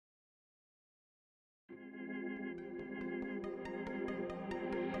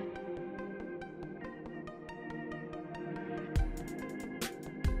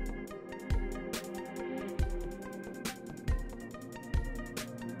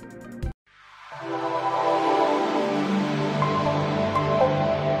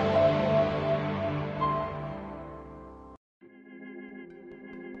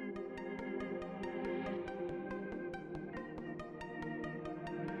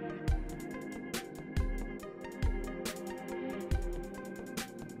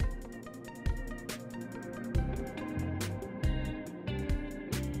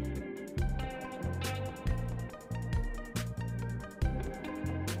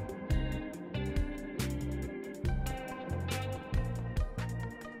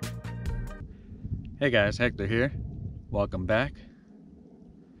Hey guys, Hector here. Welcome back.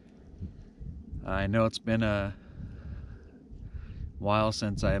 I know it's been a while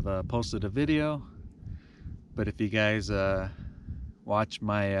since I've posted a video, but if you guys watch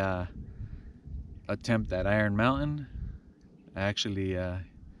my attempt at Iron Mountain, I actually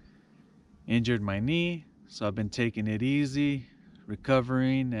injured my knee, so I've been taking it easy,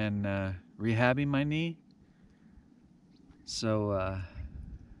 recovering and rehabbing my knee. So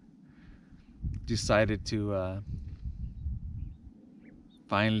decided to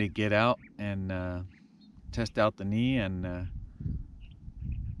finally get out and test out the knee and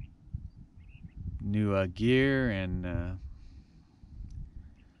new gear, and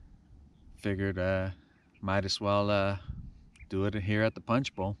figured might as well do it here at the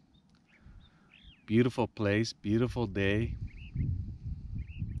Punchbowl. Beautiful place, beautiful day.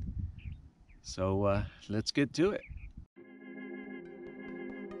 So let's get to it.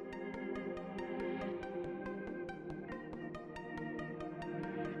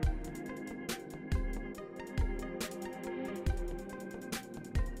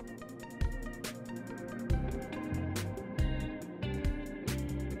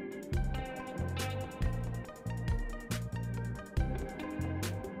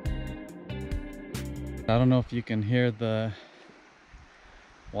 I don't know if you can hear the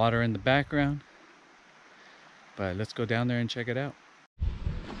water in the background, but let's go down there and check it out.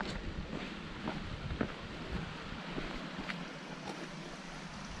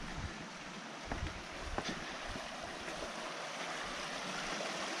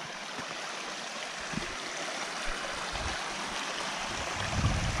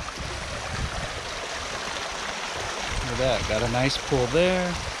 Look at that, got a nice pool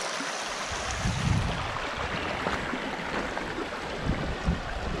there.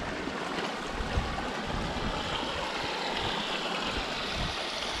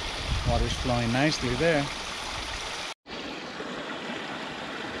 Water's flowing nicely there.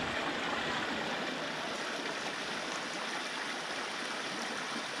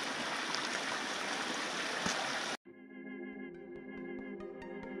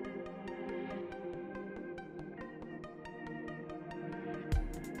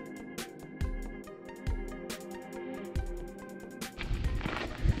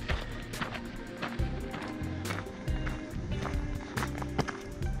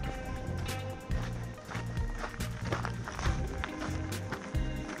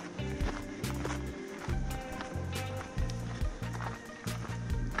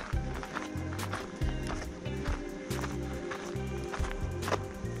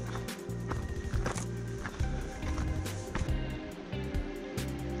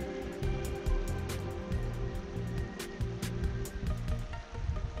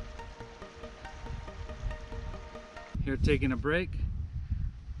 Here taking a break.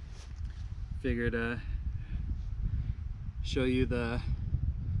 Figured show you the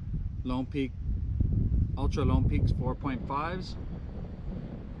Lone Peak, Ultra Lone Peaks 4.5s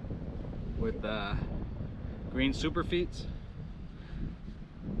with green super feet,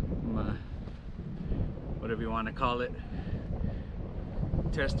 whatever you want to call it.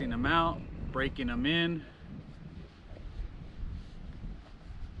 Testing them out, breaking them in.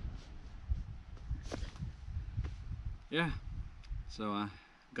 Yeah, so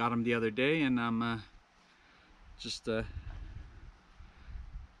got them the other day, and I'm just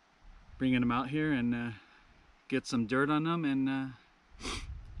bringing them out here and get some dirt on them and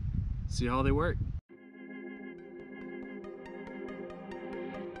see how they work.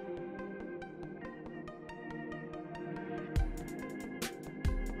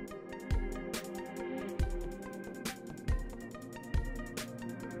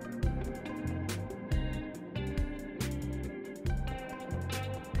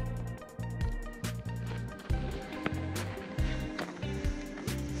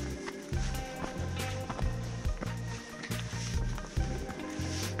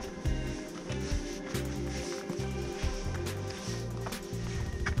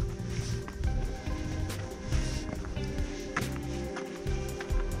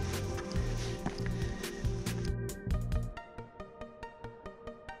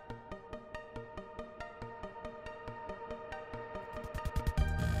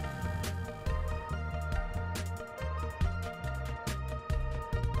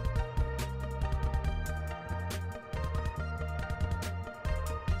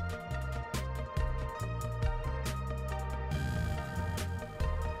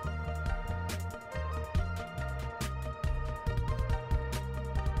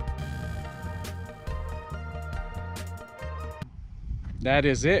 That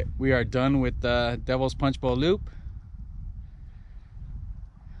is it. We are done with the Devil's Punchbowl loop.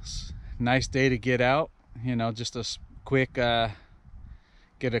 nice day to get out, you know, just a quick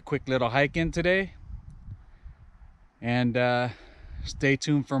get a quick little hike in today. And stay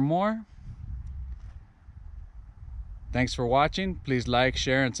tuned for more. Thanks for watching. Please like,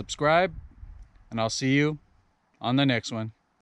 share, and subscribe, and I'll see you on the next one.